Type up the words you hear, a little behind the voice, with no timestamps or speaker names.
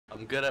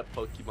I'm good at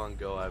Pokemon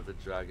Go. I have the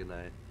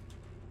Dragonite.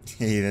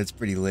 Hey, that's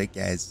pretty lit,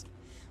 guys.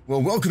 Well,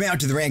 welcome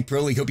out to the Ranked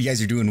Pro League. Hope you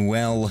guys are doing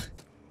well.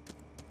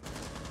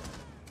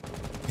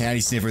 Patty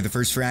Sniffer, the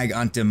first frag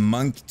onto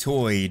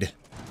Monktoid.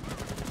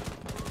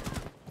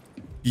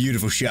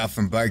 Beautiful shot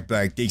from Bark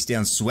Bark. Takes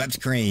down Swept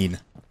Crane.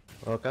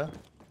 Okay.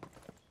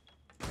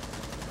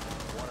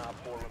 1 op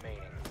 4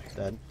 remaining.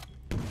 Dead.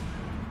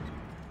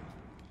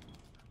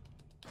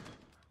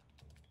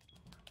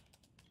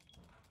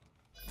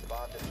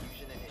 Bomb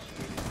diffusion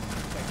initiated.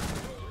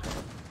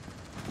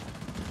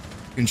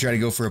 Gonna try to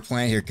go for a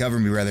plant here. Cover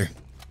me, brother.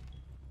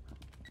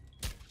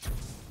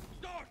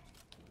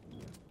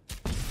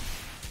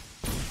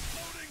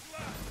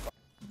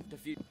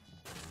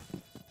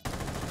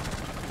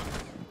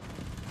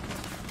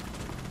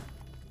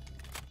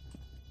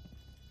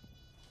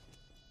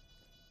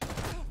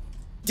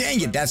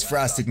 Dang it, that's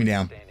Frost took me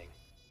down.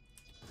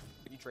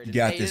 You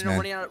got this, man.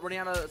 Running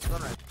out of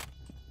sunrise.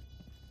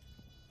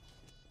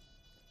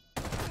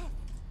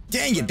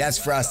 Dang it, that's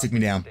Frost took me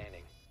down.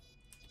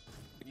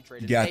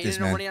 You got this,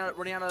 man. Running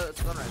out of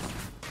sunrise.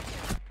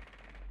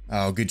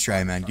 Oh, good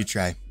try, man. Good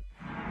try.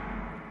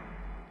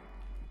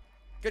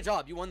 Good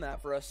job. You won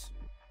that for us.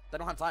 They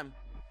don't have time.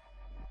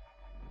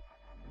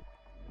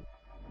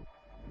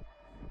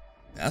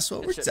 That's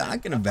what Good we're shit, man.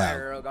 talking That about.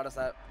 fire arrow got us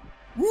that.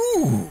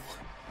 Woo!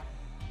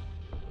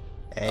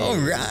 Hey. All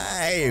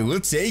right, we'll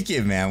take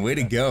it, man. Way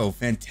to go.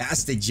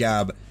 Fantastic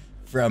job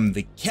from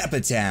the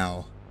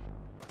Capitao.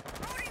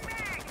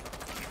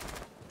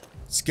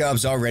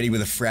 Scubs already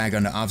with a frag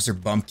onto Officer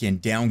Bumpkin.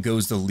 Down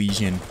goes the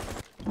Legion.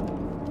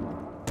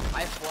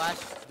 I flash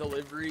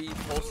delivery.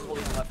 Pulse is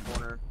holding left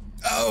corner.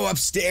 Oh,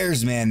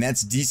 upstairs, man.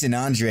 That's decent,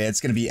 Andre.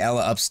 It's going to be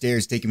Ella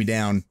upstairs taking me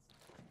down.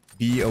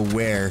 Be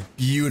aware.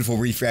 Beautiful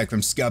refrag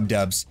from Scub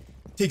Dubs.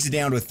 Takes it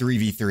down to a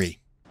 3v3.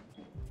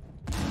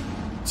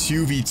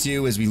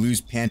 2v2 as we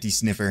lose Panty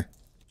Sniffer.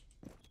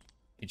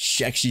 It's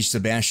Shekshi,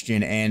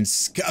 Sebastian, and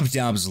Scub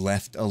Dubs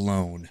left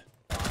alone.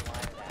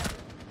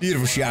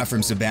 Beautiful shot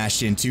from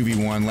Sebastian.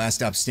 2v1. Last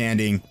stop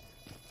standing.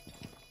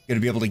 Gonna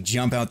be able to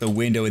jump out the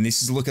window, and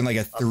this is looking like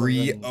a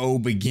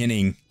 3-0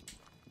 beginning.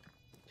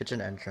 Kitchen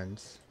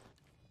entrance.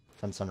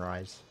 From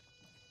sunrise.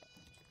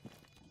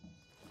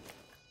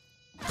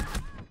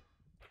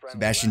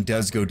 Sebastian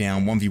does go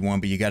down 1v1,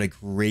 but you got a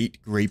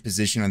great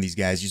position on these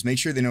guys. Just make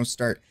sure they don't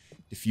start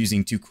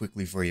diffusing too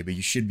quickly for you, but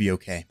you should be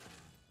okay.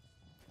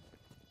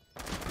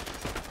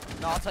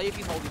 No, I'll tell you if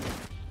he's holding it.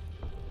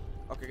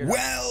 Okay, good.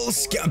 Well,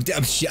 Scub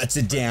Dub shuts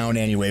it down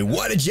anyway.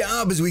 What a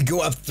job as we go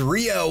up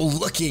 3-0,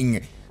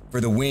 looking for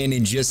the win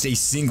in just a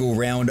single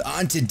round.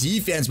 Onto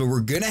defense, but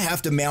we're gonna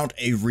have to mount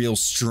a real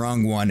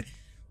strong one.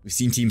 We've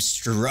seen teams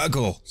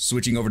struggle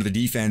switching over to the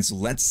defense.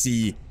 Let's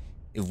see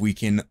if we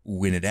can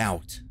win it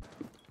out.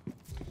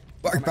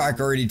 Bark Bark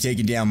already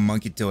taking down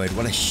Monktoid.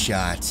 What a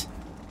shot.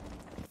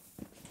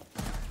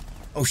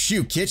 Oh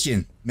shoot,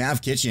 Kitchen.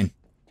 Mav Kitchen.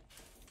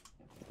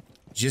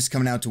 Just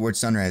coming out towards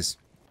sunrise.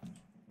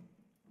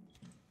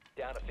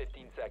 Down to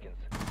 15 seconds.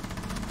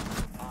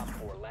 Op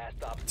 4, last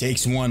stop.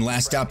 Takes one.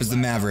 Last stop is the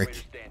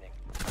Maverick.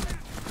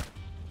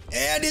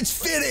 And it's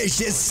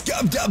finished as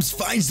Scub Dubs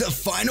finds the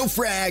final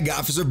frag.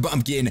 Officer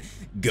Bumpkin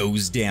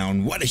goes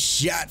down. What a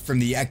shot from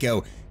the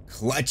Echo.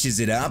 Clutches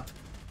it up.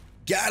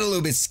 Got a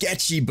little bit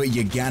sketchy, but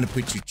you gotta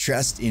put your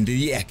trust into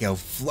the Echo.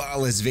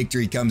 Flawless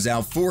victory comes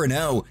out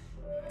 4-0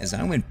 as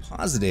I went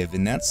positive,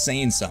 and that's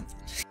saying something.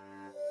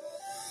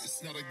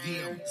 It's not a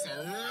game, it's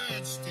a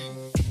rich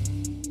thing.